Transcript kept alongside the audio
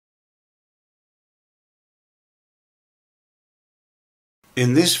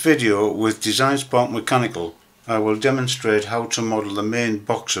In this video with DesignSpark Mechanical, I will demonstrate how to model the main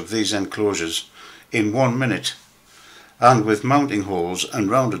box of these enclosures in 1 minute, and with mounting holes and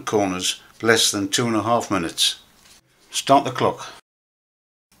rounded corners less than 2.5 minutes. Start the clock.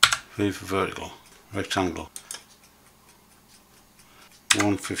 V for vertical, rectangle,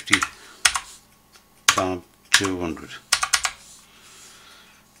 150, tab 200.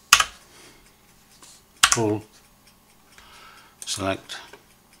 Pull, select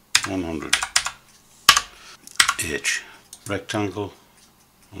 100. H, rectangle,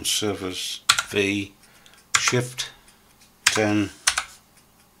 on surface, V, shift 10,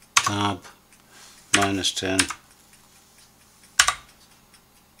 tab -10,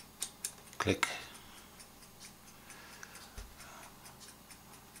 click,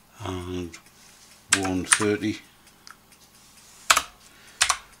 and 130,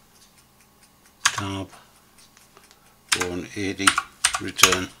 tab 180,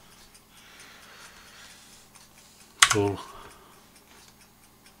 return, pull,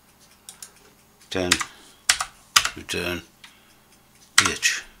 10, return,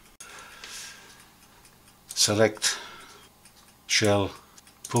 H. Select, shell,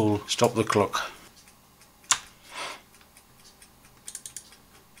 pull, stop the clock.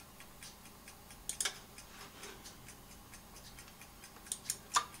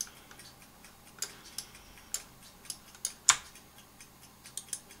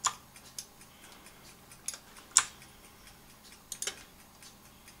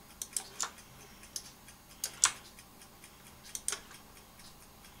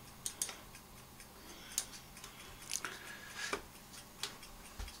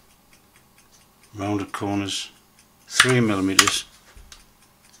 Rounded corners 3mm,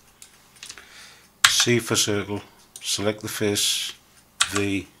 C for circle, select the face,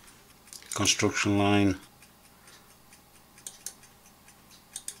 V, construction line,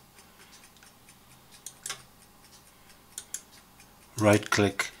 right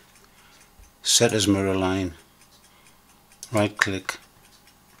click, set as mirror line, right click,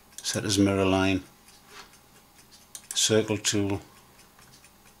 set as mirror line, circle tool,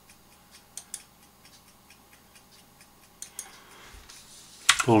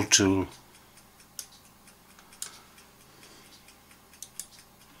 pull tool,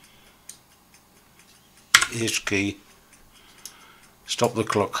 H key, stop the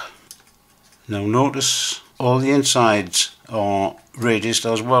clock. Now notice all the insides are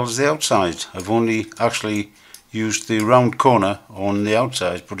radiused as well as the outside. I've only actually used the round corner on the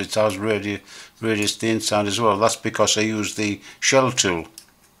outside, but it has radiused the inside as well. That's because I used the shell tool.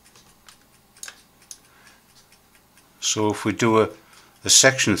 So if we do a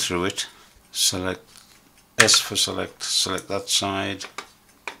section through it, select S for select that side,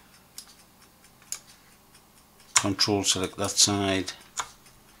 Control select that side,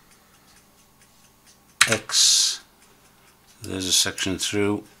 X, there's a section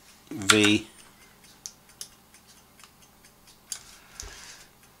through, V,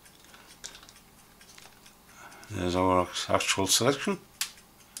 there's our actual selection.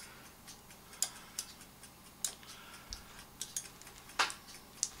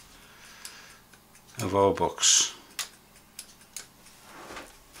 Of our box.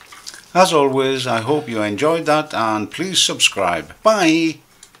 As always, I hope you enjoyed that, and please subscribe. Bye!